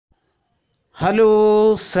Hello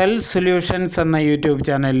cell solutions എന്ന YouTube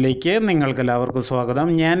ചാനലിലേക്ക് നിങ്ങൾക്കെല്ലാവർക്കും സ്വാഗതം.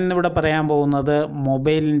 ഞാൻ ഇന്നിവിടെ പറയാൻ പോകുന്നത്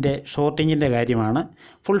മൊബൈലിൻ്റെ ഷോർട്ടിങ്ങിൻ്റെ കാര്യമാണ്.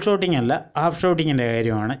 ഫുൾ ഷോർട്ടിംഗ് അല്ല, ഹാഫ് ഷോർട്ടിങ്ങിൻ്റെ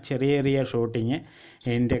കാര്യമാണ്. ചെറിയ ചെറിയ ഷോർട്ടിങ്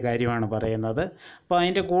എൻ്റെ കാര്യമാണ് പറയുന്നത്. അപ്പോൾ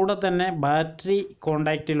അതിൻ്റെ കൂടെ തന്നെ ബാറ്ററി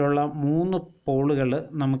കോണ്ടാക്റ്റിലുള്ള 3 പോളുകൾ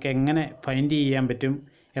നമുക്ക് എങ്ങനെ ഫൈൻഡ് ചെയ്യാൻ പറ്റും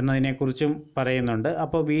എന്നതിനെക്കുറിച്ചും പറയുന്നുണ്ട്.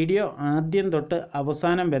 അപ്പോൾ വീഡിയോ ആദ്യം തൊട്ട്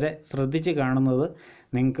അവസാനം വരെ ശ്രദ്ധിച്ച് കാണുന്നത്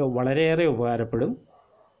നിങ്ങൾക്ക് വളരെയേറെ ഉപകാരപ്പെടും.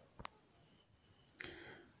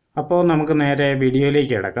 അപ്പോൾ നമുക്ക് നേരെ വീഡിയോയിലേക്ക്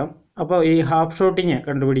കിടക്കാം. അപ്പോൾ ഈ ഹാഫ് ഷോട്ടിങ്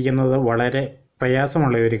കണ്ടുപിടിക്കുന്നത് വളരെ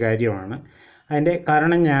പ്രയാസമുള്ള ഒരു കാര്യമാണ്. അതിൻ്റെ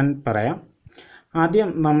കാരണം ഞാൻ പറയാം. ആദ്യം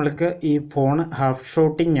നമ്മൾക്ക് ഈ ഫോൺ ഹാഫ്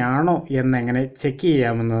ഷോട്ടിങ് ആണോ എന്നെങ്ങനെ ചെക്ക്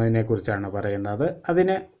ചെയ്യാമെന്നതിനെക്കുറിച്ചാണ് പറയുന്നത്.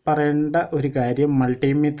 അതിന് പറയേണ്ട ഒരു കാര്യം,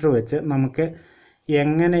 മൾട്ടിമീറ്റർ വെച്ച് നമുക്ക്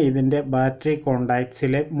എങ്ങനെ ഇതിൻ്റെ ബാറ്ററി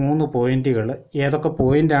കോണ്ടാക്ട്സിലെ 3 പോയിൻറ്റുകൾ ഏതൊക്കെ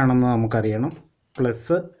പോയിൻ്റാണെന്ന് നമുക്കറിയണം.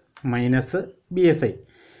 Plus, minus, BSI.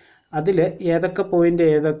 അതിൽ ഏതൊക്കെ പോയിൻ്റ്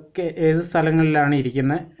ഏത് സ്ഥലങ്ങളിലാണ്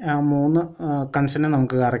ഇരിക്കുന്നത്, ആ 3 കണക്ഷന്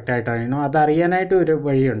നമുക്ക് കറക്റ്റായിട്ട് അറിയണം. അതറിയാനായിട്ട് ഒരു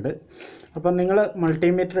വഴിയുണ്ട്. അപ്പം നിങ്ങൾ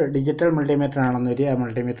മൾട്ടിമീറ്റർ, ഡിജിറ്റൽ മൾട്ടിമീറ്റർ ആണെന്ന് വരിക, ആ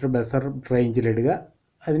മൾട്ടിമീറ്റർ ബസർ റേഞ്ചിലിടുക.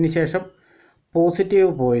 അതിനുശേഷം പോസിറ്റീവ്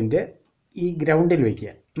പോയിൻ്റ് ഈ ഗ്രൗണ്ടിൽ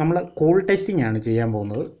വയ്ക്കുക. നമ്മൾ കൂൾ ടെസ്റ്റിംഗ് ആണ് ചെയ്യാൻ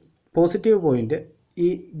പോകുന്നത്. പോസിറ്റീവ് പോയിൻ്റ് ഈ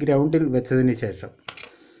ഗ്രൗണ്ടിൽ വെച്ചതിന് ശേഷം,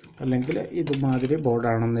 അല്ലെങ്കിൽ ഇതുമാതിരി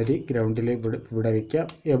ബോർഡാണെന്നൊരു ഗ്രൗണ്ടിൽ ഇവിടെ വയ്ക്കാം.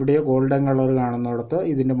 എവിടെയോ ഗോൾഡൻ കളർ കാണുന്നിടത്തോ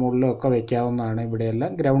ഇതിൻ്റെ മുകളിലൊക്കെ വയ്ക്കാവുന്നതാണ്.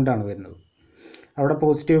 ഇവിടെയെല്ലാം ഗ്രൗണ്ടാണ് വരുന്നത്. അവിടെ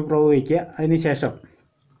പോസിറ്റീവ് പ്രോബ് വയ്ക്കുക. അതിന് ശേഷം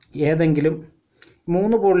ഏതെങ്കിലും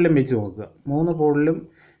 3 പോളിലും വെച്ച് നോക്കുക. 3 പോളിലും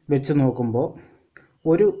വെച്ച് നോക്കുമ്പോൾ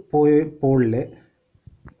ഒരു പോളിൽ,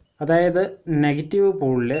 അതായത് നെഗറ്റീവ്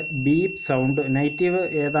പോളിൽ ബീപ്പ് സൗണ്ട്, നെഗറ്റീവ്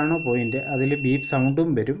ഏതാണോ പോയിൻ്റ് അതിൽ ബീപ്പ് സൗണ്ടും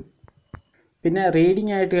വരും. പിന്നെ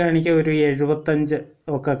റീഡിംഗ് ആയിട്ട് കാണിക്കുക ഒരു 75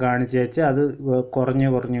 ഒക്കെ കാണിച്ച് വെച്ച് അത് കുറഞ്ഞ്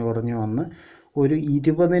വന്ന് ഒരു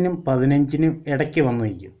 20-നും 15-നും ഇടയ്ക്ക് വന്ന്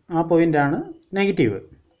വയ്ക്കും. ആ പോയിൻ്റാണ് നെഗറ്റീവ്.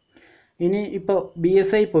 ഇനി ഇപ്പോൾ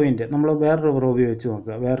BSI പോയിൻ്റ് നമ്മൾ വേറൊരു പ്രോബ് വെച്ച്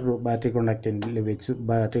നോക്കുക. വേറൊരു ബാറ്ററി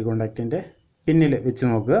കോണ്ടാക്റ്റിൻ്റെ പിന്നിൽ വെച്ച്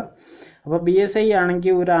നോക്കുക. അപ്പോൾ BSI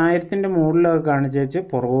ആണെങ്കിൽ ഒരു 1000-ൻ്റെ മുകളിലൊക്കെ കാണിച്ച് വെച്ച്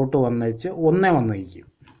പുറകോട്ട് വന്ന് വെച്ച് 1 വന്ന് വയ്ക്കും.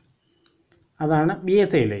 അതാണ്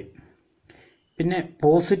BSI ലൈൻ. പിന്നെ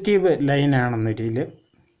പോസിറ്റീവ് ലൈനാണെന്നൊരിൽ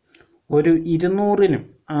ഒരു 200-നും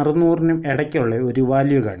 600-നും ഇടയ്ക്കുള്ള ഒരു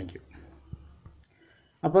വാല്യൂ കാണിക്കും.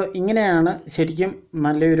 അപ്പോൾ ഇങ്ങനെയാണ് ശരിക്കും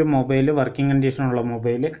നല്ലൊരു മൊബൈൽ, വർക്കിംഗ് കണ്ടീഷനുള്ള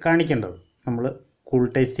മൊബൈൽ കാണിക്കേണ്ടത്. നമ്മൾ കൂൾ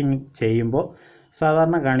ടെസ്റ്റിംഗ് ചെയ്യുമ്പോൾ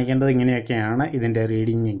സാധാരണ കാണിക്കേണ്ടത് ഇങ്ങനെയൊക്കെയാണ് ഇതിൻ്റെ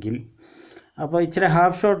റീഡിംഗ് എങ്കിൽ. അപ്പോൾ ഇച്ചിരി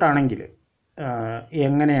ഹാഫ് ഷോട്ട് ആണെങ്കിൽ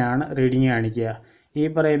എങ്ങനെയാണ് റീഡിങ് കാണിക്കുക? ഈ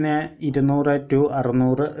പറയുന്ന 200 to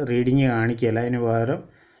 600 റീഡിങ് കാണിക്കുകയില്ല. അതിന് പകരം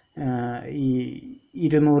ഈ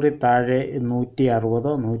 200 താഴെ 160,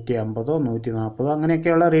 150, 140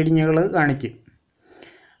 അങ്ങനെയൊക്കെയുള്ള റീഡിങ്ങുകൾ കാണിക്കും.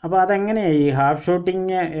 അപ്പോൾ അതെങ്ങനെയാണ് ഈ ഹാഫ്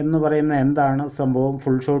ഷോട്ടിങ് എന്ന് പറയുന്ന എന്താണ് സംഭവം,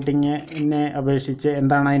 ഫുൾ ഷോട്ടിങ്ങിനെ അപേക്ഷിച്ച്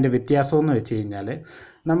എന്താണ് അതിൻ്റെ വ്യത്യാസമെന്ന് വെച്ച് കഴിഞ്ഞാൽ,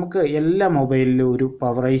 നമുക്ക് എല്ലാ മൊബൈലിലും ഒരു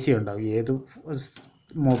പവർ IC ഉണ്ടാവും. ഏത്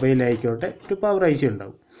മൊബൈലായിക്കോട്ടെ ഒരു പവർ IC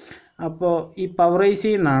ഉണ്ടാവും. അപ്പോൾ ഈ പവർ IC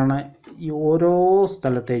നിന്നാണ് ഈ ഓരോ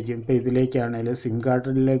സ്ഥലത്തേക്കും, ഇപ്പോൾ ഇതിലേക്കാണെങ്കിലും സിം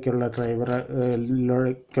കാർഡിലേക്കുള്ള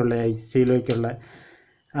ഡ്രൈവറിലേക്കുള്ള ICയിലേക്കുള്ള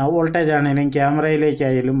വോൾട്ടേജ് ആണെങ്കിലും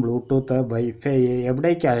ക്യാമറയിലേക്കായാലും ബ്ലൂടൂത്ത്, വൈഫൈ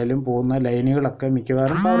എവിടേക്കായാലും പോകുന്ന ലൈനുകളൊക്കെ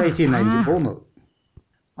മിക്കവാറും പവർ IC നിന്നായിരിക്കും പോകുന്നത്.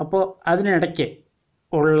 അപ്പോൾ അതിനിടയ്ക്ക്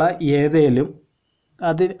ഉള്ള ഏതേലും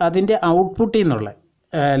അതിൻ്റെ ഔട്ട്പുട്ടിൽ നിന്നുള്ള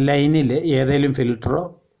ലൈനിൽ ഏതേലും ഫിൽറ്ററോ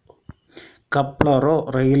കപ്ലറോ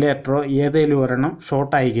റെഗുലേറ്ററോ ഏതെങ്കിലും ഒരെണ്ണം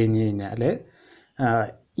ഷോർട്ടായി കഴിഞ്ഞ് കഴിഞ്ഞാൽ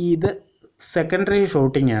ഇത് സെക്കൻഡറി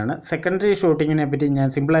ഷോർട്ടിംഗ് ആണ്. സെക്കൻഡറി ഷോർട്ടിങ്ങിനെ പറ്റി ഞാൻ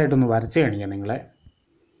സിമ്പിളായിട്ടൊന്ന് വരച്ച് കാണിക്കാം നിങ്ങളെ.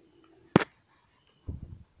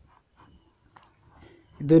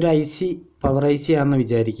 ഇതൊരു IC, പവർ IC ആണെന്ന്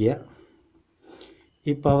വിചാരിക്കുക.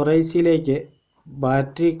 ഈ പവർ ICയിലേക്ക്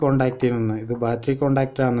ബാറ്ററി കോണ്ടാക്റ്റിൽ നിന്ന്, ഇത് ബാറ്ററി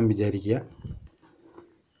കോണ്ടാക്റ്റാണെന്നും വിചാരിക്കുക.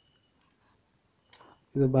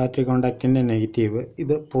 ഇത് ബാറ്ററി കോണ്ടാക്റ്റിൻ്റെ നെഗറ്റീവ്,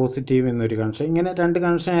 ഇത് പോസിറ്റീവ് എന്നൊരു കണക്ഷൻ. ഇങ്ങനെ 2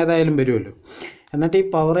 കണക്ഷൻ ഏതായാലും വരുമല്ലോ. എന്നിട്ട് ഈ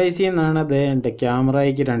പവർ IC എന്നാണ് ഉണ്ട്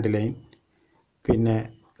ക്യാമറയ്ക്ക് 2 ലൈൻ, പിന്നെ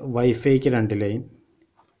വൈഫൈക്ക് 2 ലൈൻ,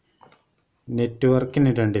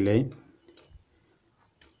 നെറ്റ്വർക്കിന് 2 ലൈൻ,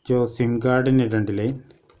 സിം കാർഡിന് 2 ലൈൻ,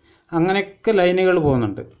 അങ്ങനെയൊക്കെ ലൈനുകൾ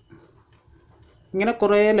പോകുന്നുണ്ട്. ഇങ്ങനെ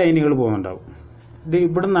കുറേ ലൈനുകൾ പോകുന്നുണ്ടാവും. ഇത്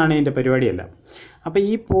ഇവിടെ നിന്നാണ് ഇതിൻ്റെ പരിപാടിയല്ല. അപ്പോൾ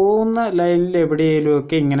ഈ പോകുന്ന ലൈനിൽ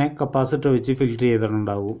എവിടെയെങ്കിലുമൊക്കെ ഇങ്ങനെ കപ്പാസിറ്റർ വെച്ച് ഫിൽറ്റർ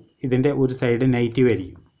ചെയ്തിട്ടുണ്ടാവും. ഇതിൻ്റെ ഒരു സൈഡ് നെഗറ്റീവ്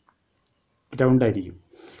ആയിരിക്കും, ഗ്രൗണ്ട് ആയിരിക്കും.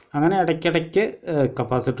 അങ്ങനെ ഇടയ്ക്കിടയ്ക്ക്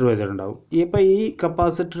കപ്പാസിറ്റർ വെച്ചിട്ടുണ്ടാവും. ഇപ്പോൾ ഈ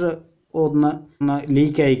കപ്പാസിറ്റർ ഒന്ന്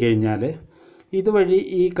ലീക്കായി കഴിഞ്ഞാൽ ഇതുവഴി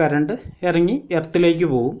ഈ കറണ്ട് ഇറങ്ങി എർത്തിലേക്ക്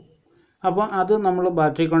പോകും. അപ്പോൾ അത് നമ്മൾ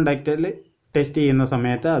ബാറ്ററി കോണ്ടാക്റ്റിൽ ടെസ്റ്റ് ചെയ്യുന്ന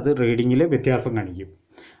സമയത്ത് അത് റീഡിങ്ങിൽ വ്യത്യാസം കാണിക്കും.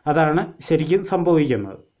 അതാണ് ശരിക്കും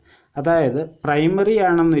സംഭവിക്കുന്നത്. അതായത് പ്രൈമറി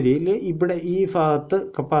ആണെന്നൊരിൽ ഇവിടെ ഈ ഭാഗത്ത്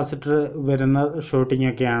കപ്പാസിറ്റർ വരുന്ന ഷോർട്ടിംഗ്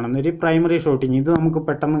ഒക്കെ ആണെന്നൊരു പ്രൈമറി ഷോർട്ടിങ്. ഇത് നമുക്ക്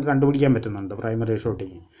പെട്ടെന്ന് കണ്ടുപിടിക്കാൻ പറ്റുന്നുണ്ട് പ്രൈമറി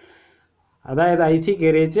ഷോർട്ടിങ്. അതായത് ഐ സി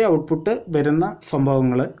കയറിച്ച് ഔട്ട്പുട്ട് വരുന്ന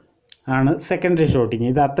സംഭവങ്ങൾ ആണ് സെക്കൻഡറി ഷോർട്ടിങ്.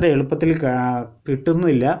 ഇത് അത്ര എളുപ്പത്തിൽ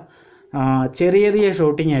കിട്ടുന്നില്ല. ചെറിയ ചെറിയ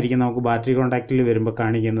ഷോർട്ടിങ് ആയിരിക്കും നമുക്ക് ബാറ്ററി കോണ്ടാക്റ്റിൽ വരുമ്പോൾ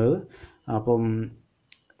കാണിക്കുന്നത്. അപ്പം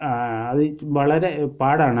അത് വളരെ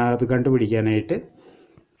പാടാണ് അത് കണ്ടുപിടിക്കാനായിട്ട്.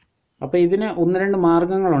 അപ്പോൾ ഇതിന് 1-2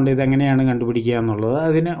 മാർഗ്ഗങ്ങളുണ്ട് ഇതെങ്ങനെയാണ് കണ്ടുപിടിക്കുക എന്നുള്ളത്.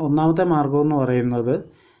 അതിന് ഒന്നാമത്തെ മാർഗ്ഗം എന്ന് പറയുന്നത്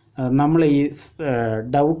നമ്മൾ ഈ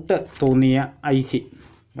ഡൗട്ട് തോന്നിയ ഐ സി,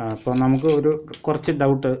 അപ്പോൾ നമുക്ക് കുറച്ച്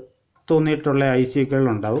ഡൗട്ട് തോന്നിയിട്ടുള്ള ഐ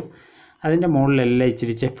സികളുണ്ടാവും. അതിൻ്റെ മുകളിലെല്ലാം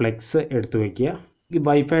ഇച്ചിരിച്ച് ഫ്ലെക്സ് എടുത്ത് വയ്ക്കുക. ഈ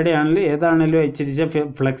വൈഫൈയുടെ ആണെങ്കിലും ഏതാണെങ്കിലും ഇച്ചിരിച്ച്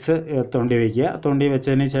ഫ്ലെക്സ് തോണ്ടി വയ്ക്കുക. തോണ്ടി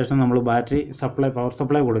വെച്ചതിന് ശേഷം നമ്മൾ ബാറ്ററി പവർ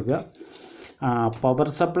സപ്ലൈ കൊടുക്കുക. പവർ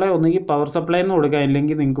സപ്ലൈ ഒന്നുകിൽ പവർ സപ്ലൈ എന്ന് കൊടുക്കുക,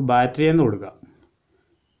 ഇല്ലെങ്കിൽ നിങ്ങൾക്ക് ബാറ്ററി എന്ന് കൊടുക്കുക.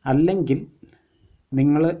 അല്ലെങ്കിൽ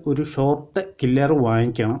നിങ്ങൾ ഒരു ഷോർട്ട് കില്ലർ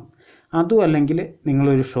വാങ്ങിക്കണം. അതും അല്ലെങ്കിൽ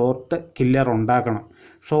നിങ്ങളൊരു ഷോർട്ട് കില്ലർ ഉണ്ടാക്കണം.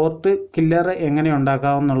 ഷോർട്ട് കില്ലർ എങ്ങനെ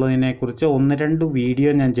ഉണ്ടാക്കാമെന്നുള്ളതിനെക്കുറിച്ച് 1-2 വീഡിയോ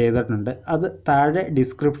ഞാൻ ചെയ്തിട്ടുണ്ട്. അത് താഴെ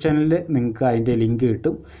ഡിസ്ക്രിപ്ഷനിൽ നിങ്ങൾക്ക് അതിൻ്റെ ലിങ്ക്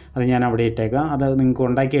കിട്ടും. അത് ഞാൻ അവിടെ ഇട്ടേക്കാം. അത് നിങ്ങൾക്ക്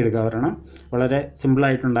ഉണ്ടാക്കിയെടുക്കാൻ വരണം. വളരെ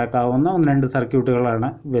സിമ്പിളായിട്ട് ഉണ്ടാക്കാവുന്ന 1-2 സർക്യൂട്ടുകളാണ്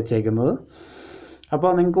വെച്ചേക്കുന്നത്.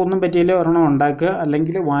 അപ്പോൾ നിങ്ങൾക്ക് ഒന്നും പറ്റിയില്ല ഒരെണ്ണം ഉണ്ടാക്കുക.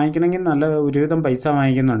 അല്ലെങ്കിൽ വാങ്ങിക്കണമെങ്കിൽ നല്ല ഒരുവിധം പൈസ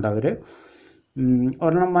വാങ്ങിക്കുന്നുണ്ട് അവർ.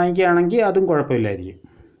 ഒരെണ്ണം വാങ്ങിക്കുകയാണെങ്കിൽ അതും കുഴപ്പമില്ലായിരിക്കും.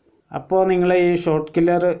 അപ്പോൾ നിങ്ങൾ ഈ ഷോർട്ട്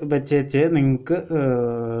കില്ലർ വെച്ചേച്ച് നിങ്ങൾക്ക്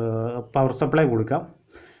പവർ സപ്ലൈ കൊടുക്കാം.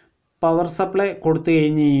 പവർ സപ്ലൈ കൊടുത്തു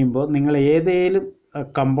കഴിഞ്ഞ് കഴിയുമ്പോൾ നിങ്ങൾ ഏതേലും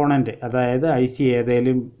കമ്പോണൻറ്റ്, അതായത് ഐ സി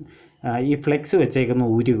ഏതേലും ഈ ഫ്ലെക്സ് വെച്ചേക്കുന്ന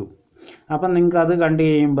ഉരുകും. അപ്പം നിങ്ങൾക്ക് അത് കണ്ടു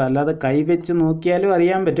കഴിയുമ്പോൾ, അല്ലാതെ കൈവച്ച് നോക്കിയാലും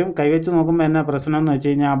അറിയാൻ പറ്റും. കൈവച്ച് നോക്കുമ്പോൾ എന്നാ പ്രശ്നം എന്ന് വെച്ച്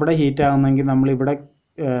കഴിഞ്ഞാൽ അവിടെ ഹീറ്റ് ആകുന്നെങ്കിൽ നമ്മളിവിടെ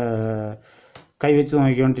കൈവച്ച്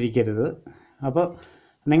നോക്കിക്കൊണ്ടിരിക്കരുത്. അപ്പോൾ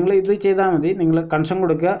നിങ്ങൾ ഇത് ചെയ്താൽ മതി. നിങ്ങൾ കണക്ഷൻ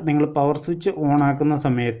കൊടുക്കുക. നിങ്ങൾ പവർ സ്വിച്ച് ഓൺ ആക്കുന്ന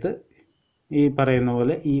സമയത്ത് ഈ പറയുന്ന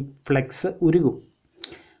പോലെ ഈ ഫ്ലെക്സ് ഉരുകും.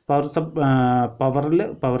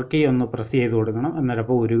 പവർ കീ ഒന്ന് പ്രസ് ചെയ്ത് കൊടുക്കണം. അന്നേരം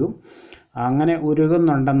അപ്പോൾ ഉരുകും. അങ്ങനെ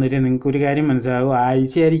ഉരുകുന്നുണ്ടെന്നൊരു നിങ്ങൾക്കൊരു കാര്യം മനസ്സിലാകും. ഐ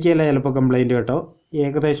സി ആയിരിക്കില്ല ചിലപ്പോൾ കംപ്ലൈൻറ്റ് കേട്ടോ.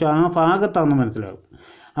 ഏകദേശം ആ ഭാഗത്താണെന്ന് മനസ്സിലാകും.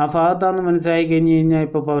 ആ ഭാഗത്താണെന്ന് മനസ്സിലാക്കി കഴിഞ്ഞ് കഴിഞ്ഞാൽ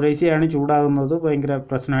ഇപ്പോൾ പവർ ഐ സി ആണ് ചൂടാകുന്നത്, ഭയങ്കര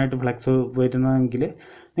പ്രശ്നമായിട്ട് ഫ്ലെക്സ് വരുന്നതെങ്കിൽ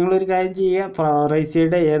നിങ്ങളൊരു കാര്യം ചെയ്യുക. പവർ ഐ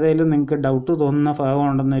സിയുടെ ഏതെങ്കിലും നിങ്ങൾക്ക് ഡൗട്ട് തോന്നുന്ന ഭാഗം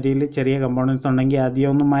ഉണ്ടെന്ന രീതിയിൽ ചെറിയ കമ്പോണൻസ് ഉണ്ടെങ്കിൽ ആദ്യം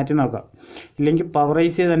ഒന്ന് മാറ്റി നോക്കാം. ഇല്ലെങ്കിൽ പവർ ഐ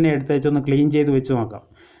സി തന്നെ എടുത്ത് വെച്ചൊന്ന് ക്ലീൻ ചെയ്ത് വെച്ച് നോക്കാം.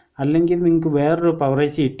 അല്ലെങ്കിൽ നിങ്ങൾക്ക് വേറൊരു പവർ ഐ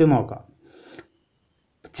സി ഇട്ട് നോക്കാം.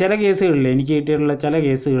 ചില കേസുകളിൽ, എനിക്ക് കിട്ടിയിട്ടുള്ള ചില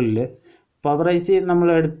കേസുകളിൽ പവർ ഐ സി നമ്മൾ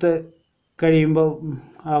എടുത്ത് കഴിയുമ്പോൾ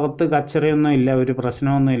അകത്ത് കച്ചറയൊന്നും ഇല്ല, ഒരു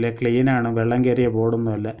പ്രശ്നമൊന്നുമില്ല, ക്ലീനാണ്, വെള്ളം കയറിയ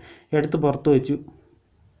ബോർഡൊന്നുമില്ല. എടുത്ത് പുറത്ത് വെച്ചു,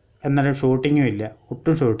 അന്നേരം ഷൂട്ടിങ്ങും ഇല്ല,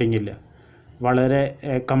 ഒട്ടും ഷൂട്ടിംഗ് ഇല്ല. വളരെ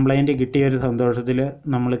കംപ്ലൈൻറ്റ് കിട്ടിയ ഒരു സന്തോഷത്തിൽ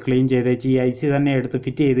നമ്മൾ ക്ലീൻ ചെയ്തേച്ച് ഈ ഐ സി തന്നെ എടുത്ത്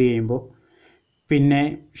ഫിറ്റ് ചെയ്ത് കഴിയുമ്പോൾ പിന്നെ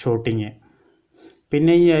ഷൂട്ടിങ്.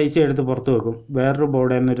 പിന്നെ ഈ ഐ സി എടുത്ത് പുറത്ത് വെക്കും, വേറൊരു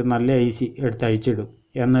ബോർഡിൽ നിന്നൊരു നല്ല ഐ സി എടുത്ത് അഴിച്ചിടും,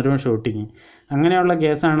 എന്നൊരു ഷൂട്ടിങ്. അങ്ങനെയുള്ള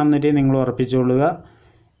കേസാണെന്നിട്ട് നിങ്ങൾ ഉറപ്പിച്ചുകൊള്ളുക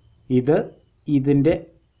ഇതിൻ്റെ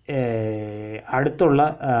അടുത്തുള്ള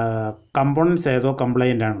കമ്പോണൻസ് ഏതോ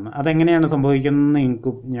കംപ്ലൈൻ്റ് ആണെന്ന്. അതെങ്ങനെയാണ് സംഭവിക്കുന്നതെന്ന്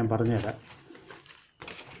നിങ്ങൾക്ക് ഞാൻ പറഞ്ഞുതരാം.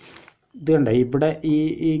 ഇത് കണ്ടോ, ഇവിടെ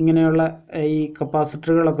ഇങ്ങനെയുള്ള ഈ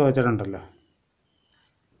കപ്പാസിറ്ററുകളൊക്കെ വെച്ചിട്ടുണ്ടല്ലോ,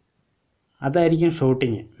 അതായിരിക്കും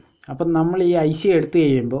ഷോർട്ടിങ്. അപ്പം നമ്മൾ ഈ ഐ സി എടുത്തു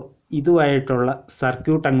കഴിയുമ്പോൾ ഇതുമായിട്ടുള്ള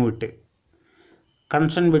സർക്യൂട്ട് അങ്ങ് വിട്ട്,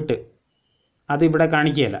 കണക്ഷൻ വിട്ട്, അതിവിടെ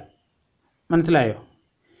കാണിക്കുകയില്ല. മനസ്സിലായോ?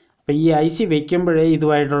 അപ്പോൾ ഈ ഐ സി വയ്ക്കുമ്പോഴേ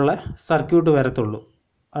ഇതുമായിട്ടുള്ള സർക്യൂട്ട് വരത്തുള്ളൂ.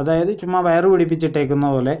 അതായത് ചുമ്മാ വയറ് പിടിപ്പിച്ചിട്ടേക്കുന്ന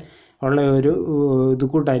പോലെ ഉള്ള ഒരു ഇത്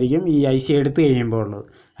കൂട്ടായിരിക്കും ഈ ഐ സി എടുത്തു കഴിയുമ്പോൾ ഉള്ളത്.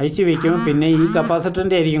 ഐ സി വയ്ക്കുമ്പോൾ പിന്നെ ഈ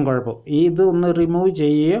കപ്പാസിറ്ററിൻ്റെ ആയിരിക്കും കുഴപ്പം. ഇത് ഒന്ന് റിമൂവ്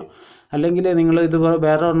ചെയ്യുകയോ അല്ലെങ്കിൽ നിങ്ങൾ ഇത്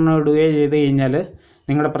വേറെ ഒരെണ്ണം ഇടുകയോ ചെയ്ത് കഴിഞ്ഞാൽ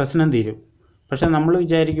നിങ്ങളുടെ പ്രശ്നം തീരും. പക്ഷേ നമ്മൾ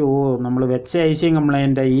വിചാരിക്കും, നമ്മൾ വെച്ച ഐ സിയും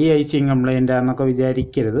കംപ്ലൈൻറ്റാണ്, ഈ ഐ സിയും കംപ്ലൈൻറ്റാന്നൊക്കെ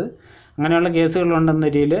വിചാരിക്കരുത്. അങ്ങനെയുള്ള കേസുകളുണ്ടെന്ന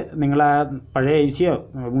രീതിയിൽ നിങ്ങൾ ആ പഴയ ഐ സിയോ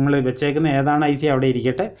നിങ്ങൾ വെച്ചേക്കുന്ന ഏതാണ് ഐ സി അവിടെ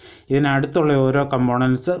ഇരിക്കട്ടെ. ഇതിനടുത്തുള്ള ഓരോ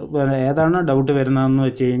കമ്പോണൻസ് ഏതാണ് ഡൗട്ട് വരുന്നതെന്ന്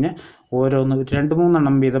വെച്ച് കഴിഞ്ഞാൽ ഓരോന്ന്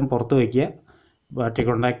 2-3 വീതം പുറത്ത് വയ്ക്കുക. ബാറ്ററി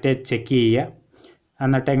കോണ്ടാക്റ്റ് ചെക്ക് ചെയ്യുക.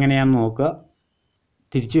 എന്നിട്ട് എങ്ങനെയാണെന്ന് നോക്കുക,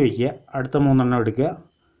 തിരിച്ചു വയ്ക്കുക, അടുത്ത 3 എടുക്കുക,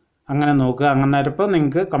 അങ്ങനെ നോക്കുക. അങ്ങനെ ഇപ്പോൾ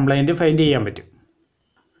നിങ്ങൾക്ക് കംപ്ലൈൻറ്റ് ഫൈൻഡ് ചെയ്യാൻ പറ്റും.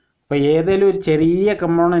 അപ്പോൾ ഏതെങ്കിലും ഒരു ചെറിയ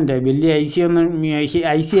കമ്പോണൻറ്റ്, വലിയ ഐ സി ഒന്നും,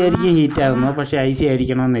 ഐ സി ആയിരിക്കും ഹീറ്റ് ആകുന്നത്, പക്ഷേ ഐ സി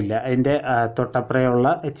ആയിരിക്കണമെന്നില്ല. അതിൻ്റെ തൊട്ടപ്പുറയുള്ള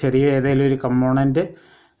ചെറിയ ഏതെങ്കിലും ഒരു കമ്പോണൻറ്റ്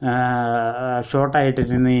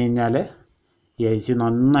ഷോർട്ടായിട്ടിരുന്ന് കഴിഞ്ഞാൽ ഈ ഐ സി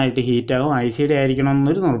നന്നായിട്ട് ഹീറ്റാകും. ഐ സിയുടെ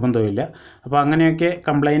ആയിരിക്കണമെന്നൊരു നിർബന്ധമില്ല. അപ്പോൾ അങ്ങനെയൊക്കെ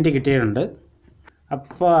കംപ്ലൈൻറ്റ് കിട്ടിയിട്ടുണ്ട്.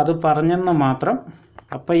 അപ്പോൾ അത് പറഞ്ഞെന്ന് മാത്രം.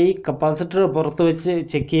 അപ്പോൾ ഈ കപ്പാസിറ്റർ പുറത്ത് വെച്ച്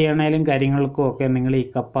ചെക്ക് ചെയ്യണേലും കാര്യങ്ങൾക്കും ഒക്കെ നിങ്ങൾ ഈ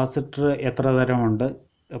കപ്പാസിറ്റർ എത്ര തരമുണ്ട്,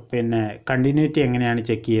 പിന്നെ കണ്ടിന്യൂറ്റി എങ്ങനെയാണ്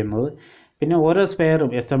ചെക്ക് ചെയ്യുന്നത്, പിന്നെ ഓരോ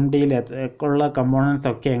സ്പെയറും എസ് എം ഡിയിൽ ഉള്ള കമ്പോണൻസ്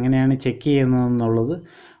ഒക്കെ എങ്ങനെയാണ് ചെക്ക് ചെയ്യുന്നതെന്നുള്ളത്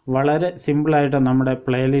വളരെ സിമ്പിളായിട്ട് നമ്മുടെ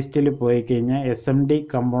പ്ലേലിസ്റ്റിൽ പോയി കഴിഞ്ഞാൽ SMD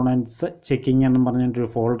കമ്പോണൻസ് ചെക്കിങ് എന്ന് പറഞ്ഞിട്ടൊരു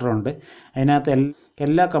ഫോൾഡറുണ്ട്. അതിനകത്ത്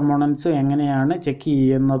എല്ലാ കമ്പോണൻസും എങ്ങനെയാണ് ചെക്ക്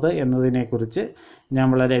ചെയ്യുന്നത് എന്നതിനെക്കുറിച്ച്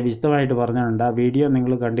ഞാൻ വളരെ വിശദമായിട്ട് പറഞ്ഞിട്ടുണ്ട്. ആ വീഡിയോ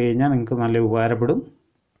നിങ്ങൾ കണ്ടു കഴിഞ്ഞാൽ നിങ്ങൾക്ക് നല്ല ഉപകാരപ്പെടും.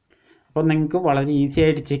 അപ്പോൾ നിങ്ങൾക്ക് വളരെ ഈസി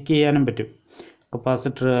ആയിട്ട് ചെക്ക് ചെയ്യാനും പറ്റും.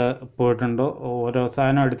 കപ്പാസിറ്റർ പോയിട്ടുണ്ടോ, ഓരോ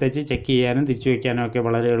സാധനം എടുത്തേച്ച് ചെക്ക് ചെയ്യാനും തിരിച്ചു വയ്ക്കാനും ഒക്കെ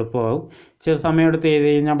വളരെ എളുപ്പമാകും. ചില സമയം എടുത്ത് ചെയ്ത്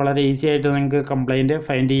കഴിഞ്ഞാൽ വളരെ ഈസി ആയിട്ട് നിങ്ങൾക്ക് കംപ്ലൈൻറ്റ്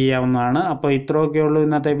ഫൈൻഡ് ചെയ്യാവുന്നതാണ്. അപ്പോൾ ഇത്രയൊക്കെ ഉള്ളൂ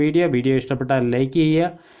ഇന്നത്തെ വീഡിയോ ഇഷ്ടപ്പെട്ടാൽ ലൈക്ക് ചെയ്യുക,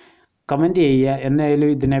 കമൻറ്റ് ചെയ്യുക.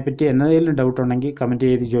 എന്നേലും ഇതിനെപ്പറ്റി എന്നേലും ഡൗട്ട് ഉണ്ടെങ്കിൽ കമൻറ്റ്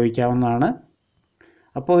ചെയ്ത് ചോദിക്കാവുന്നതാണ്.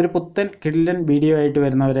 അപ്പോൾ ഒരു പുത്തൻ കിടിലൻ വീഡിയോ ആയിട്ട്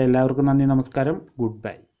വരുന്നവരെ എല്ലാവർക്കും നന്ദി, നമസ്കാരം, ഗുഡ്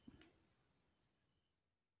ബൈ.